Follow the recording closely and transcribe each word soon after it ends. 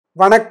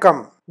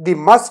Vanakkam, the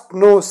Must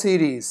Know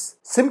series,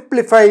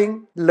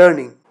 Simplifying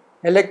Learning,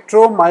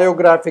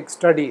 Electromyographic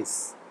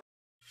Studies.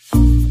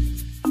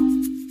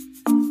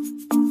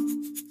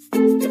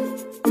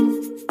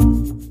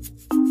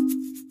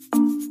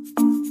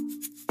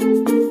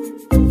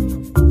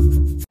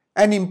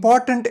 An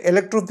important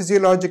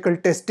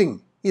electrophysiological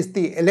testing is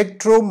the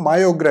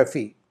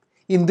electromyography.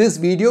 In this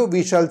video,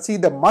 we shall see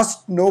the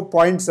must-know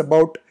points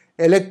about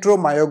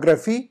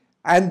electromyography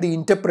and the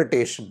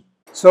interpretation.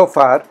 So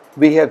far,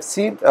 we have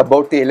seen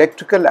about the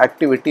electrical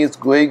activities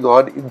going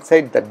on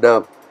inside the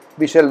nerve.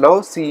 We shall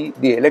now see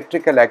the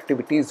electrical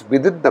activities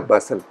within the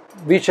muscle.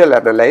 We shall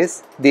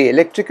analyze the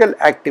electrical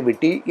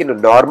activity in a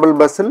normal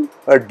muscle,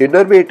 a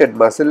denervated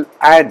muscle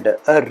and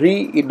a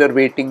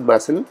re-innervating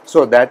muscle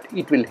so that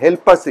it will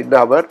help us in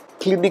our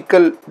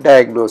clinical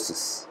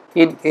diagnosis.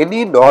 In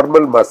any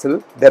normal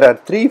muscle, there are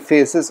three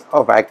phases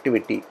of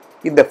activity.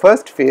 In the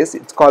first phase,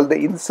 it's called the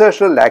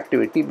insertional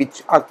activity,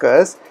 which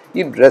occurs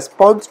in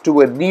response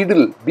to a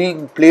needle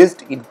being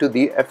placed into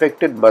the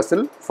affected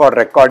muscle for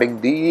recording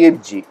the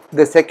EMG.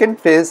 The second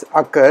phase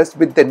occurs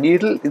with the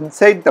needle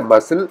inside the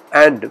muscle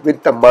and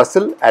with the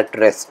muscle at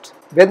rest.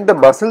 When the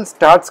muscle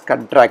starts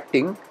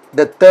contracting,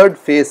 the third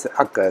phase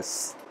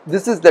occurs.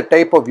 This is the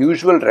type of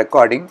usual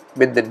recording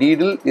when the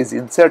needle is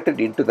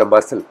inserted into the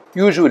muscle.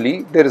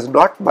 Usually, there is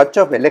not much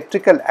of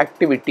electrical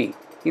activity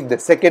in the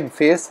second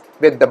phase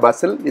when the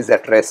muscle is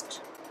at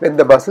rest. When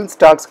the muscle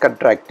starts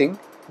contracting,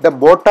 the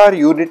motor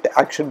unit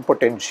action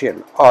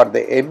potential or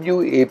the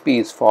MUAP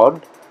is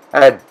formed,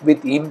 and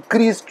with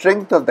increased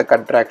strength of the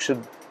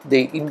contraction,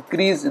 the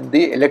increase in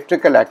the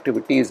electrical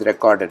activity is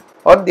recorded.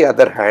 On the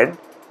other hand,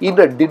 in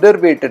a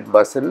denervated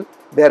muscle,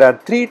 there are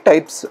three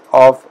types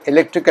of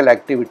electrical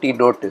activity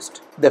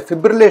noticed. The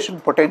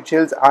fibrillation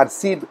potentials are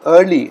seen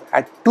early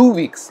at 2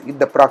 weeks in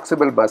the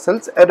proximal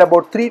muscles and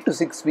about 3 to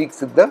 6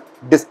 weeks in the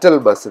distal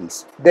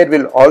muscles. There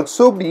will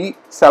also be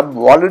some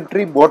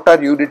voluntary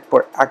motor unit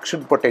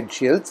action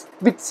potentials,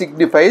 which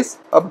signifies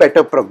a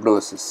better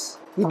prognosis.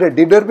 In a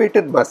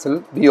denervated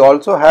muscle, we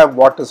also have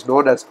what is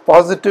known as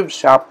positive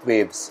sharp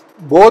waves.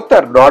 Both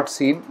are not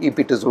seen if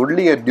it is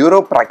only a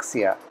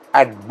neuropraxia,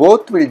 and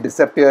both will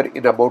disappear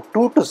in about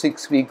 2 to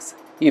 6 weeks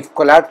if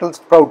collateral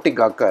sprouting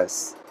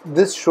occurs.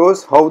 This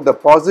shows how the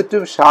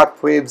positive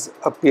sharp waves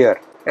appear.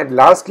 And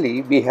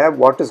lastly, we have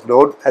what is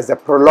known as a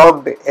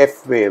prolonged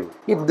F wave.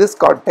 In this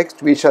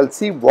context, we shall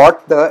see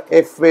what the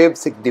F wave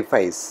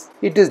signifies.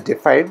 It is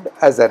defined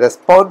as a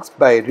response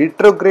by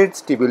retrograde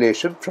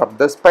stimulation from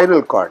the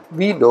spinal cord.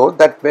 We know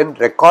that when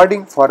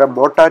recording for a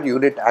motor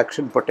unit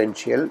action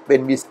potential,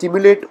 when we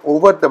stimulate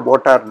over the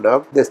motor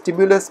nerve, the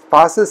stimulus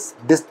passes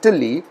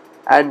distally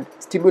and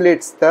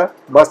stimulates the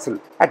muscle.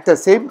 At the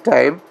same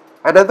time,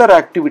 another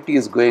activity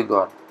is going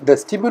on. The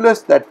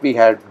stimulus that we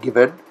had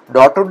given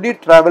not only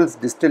travels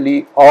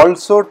distally,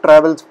 also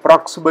travels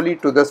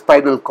proximally to the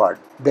spinal cord.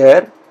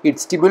 There, it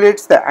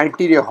stimulates the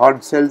anterior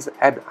horn cells,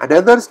 and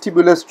another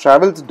stimulus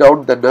travels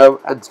down the nerve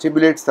and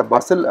stimulates the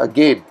muscle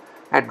again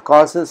and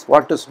causes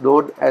what is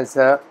known as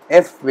a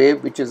F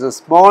wave, which is a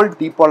small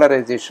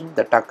depolarization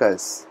that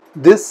occurs.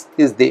 This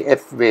is the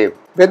F wave.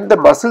 When the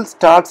muscle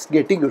starts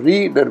getting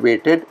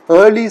re-innervated,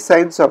 early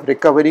signs of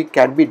recovery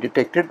can be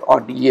detected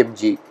on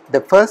EMG. The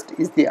first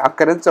is the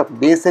occurrence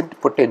of nascent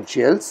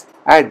potentials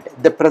and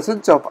the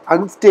presence of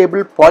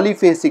unstable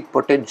polyphasic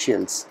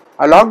potentials.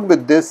 Along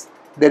with this,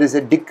 there is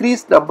a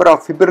decreased number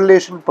of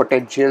fibrillation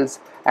potentials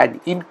and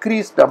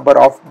increased number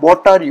of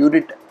motor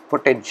unit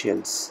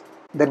potentials.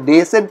 The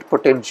nascent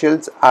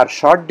potentials are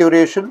short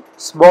duration,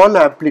 small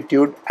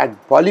amplitude and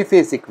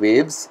polyphasic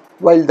waves,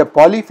 while the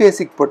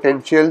polyphasic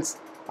potentials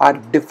are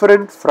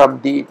different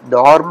from the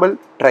normal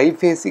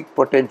triphasic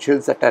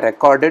potentials that are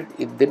recorded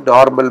in the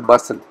normal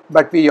muscle.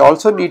 But we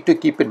also need to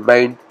keep in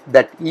mind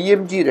that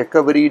EMG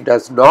recovery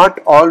does not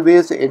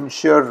always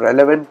ensure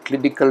relevant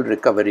clinical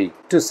recovery.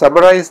 To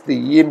summarize the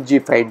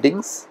EMG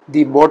findings,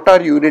 the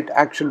motor unit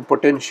action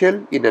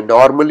potential in a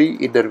normally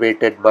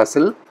innervated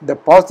muscle, the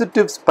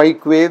positive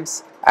spike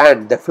waves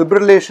and the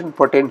fibrillation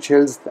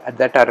potentials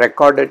that are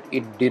recorded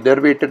in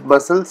denervated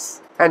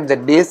muscles, and the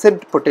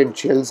nascent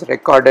potentials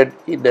recorded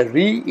in a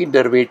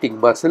re-innervating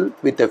muscle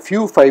with a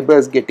few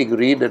fibers getting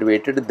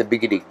re-innervated in the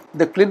beginning.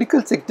 The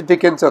clinical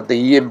significance of the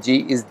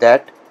EMG is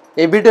that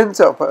evidence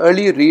of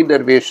early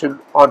re-innervation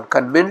on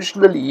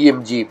conventional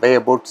EMG by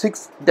about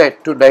 6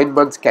 to 9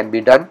 months can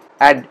be done,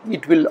 and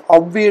it will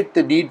obviate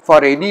the need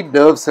for any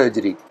nerve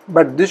surgery.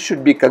 But this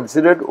should be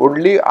considered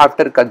only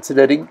after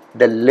considering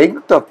the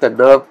length of the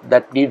nerve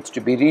that needs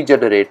to be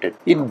regenerated.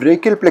 In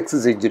brachial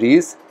plexus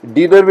injuries,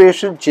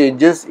 denervation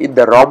changes in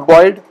the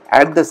rhomboid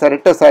and the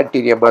serratus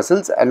anterior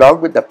muscles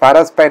along with the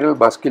paraspinal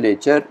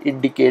musculature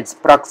indicates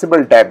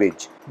proximal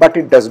damage, but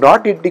it does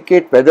not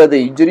indicate whether the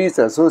injury is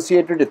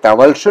associated with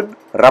avulsion,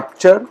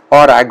 rupture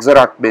or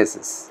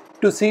axorachmesis.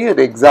 To see an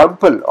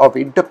example of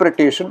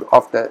interpretation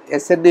of the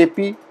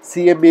SNAP,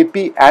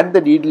 CMAP and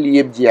the needle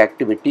EMG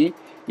activity,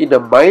 in a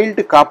mild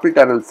carpal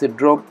tunnel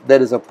syndrome, there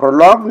is a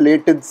prolonged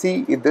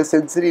latency in the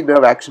sensory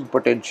nerve action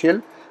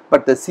potential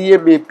but the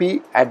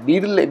CMAP and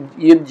needle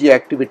EMG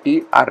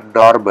activity are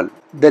normal.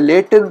 The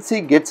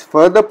latency gets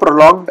further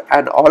prolonged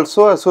and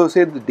also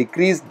associated with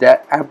decreased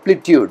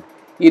amplitude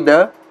in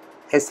a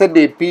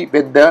SNAP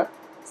when the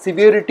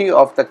severity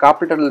of the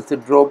carpal tunnel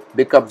syndrome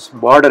becomes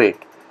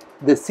moderate.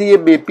 The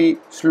CMAP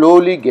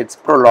slowly gets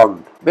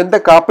prolonged. When the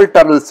carpal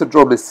tunnel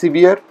syndrome is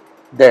severe,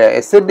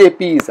 the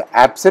SNAP is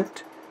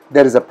absent.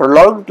 There is a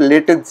prolonged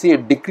latency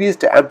and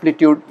decreased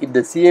amplitude in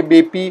the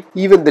CMAP.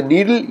 Even the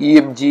needle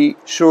EMG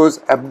shows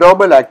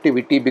abnormal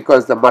activity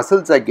because the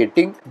muscles are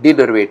getting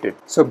denervated.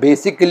 So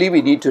basically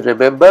we need to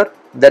remember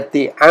that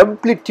the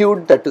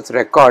amplitude that is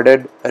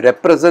recorded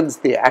represents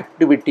the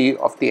activity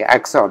of the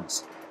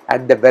axons,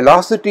 and the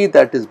velocity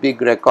that is being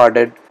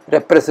recorded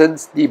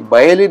represents the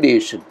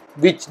myelination,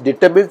 which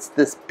determines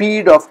the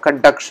speed of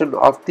conduction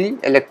of the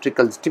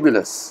electrical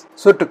stimulus.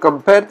 So to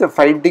compare the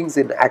findings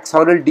in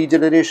axonal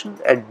degeneration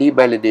and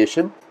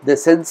demyelination, the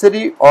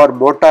sensory or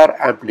motor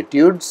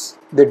amplitudes,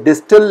 the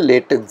distal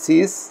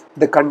latencies,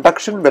 the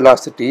conduction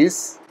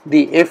velocities,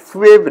 the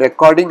F-wave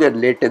recording and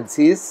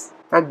latencies,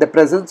 and the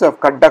presence of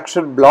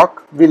conduction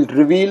block will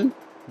reveal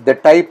the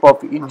type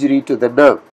of injury to the nerve.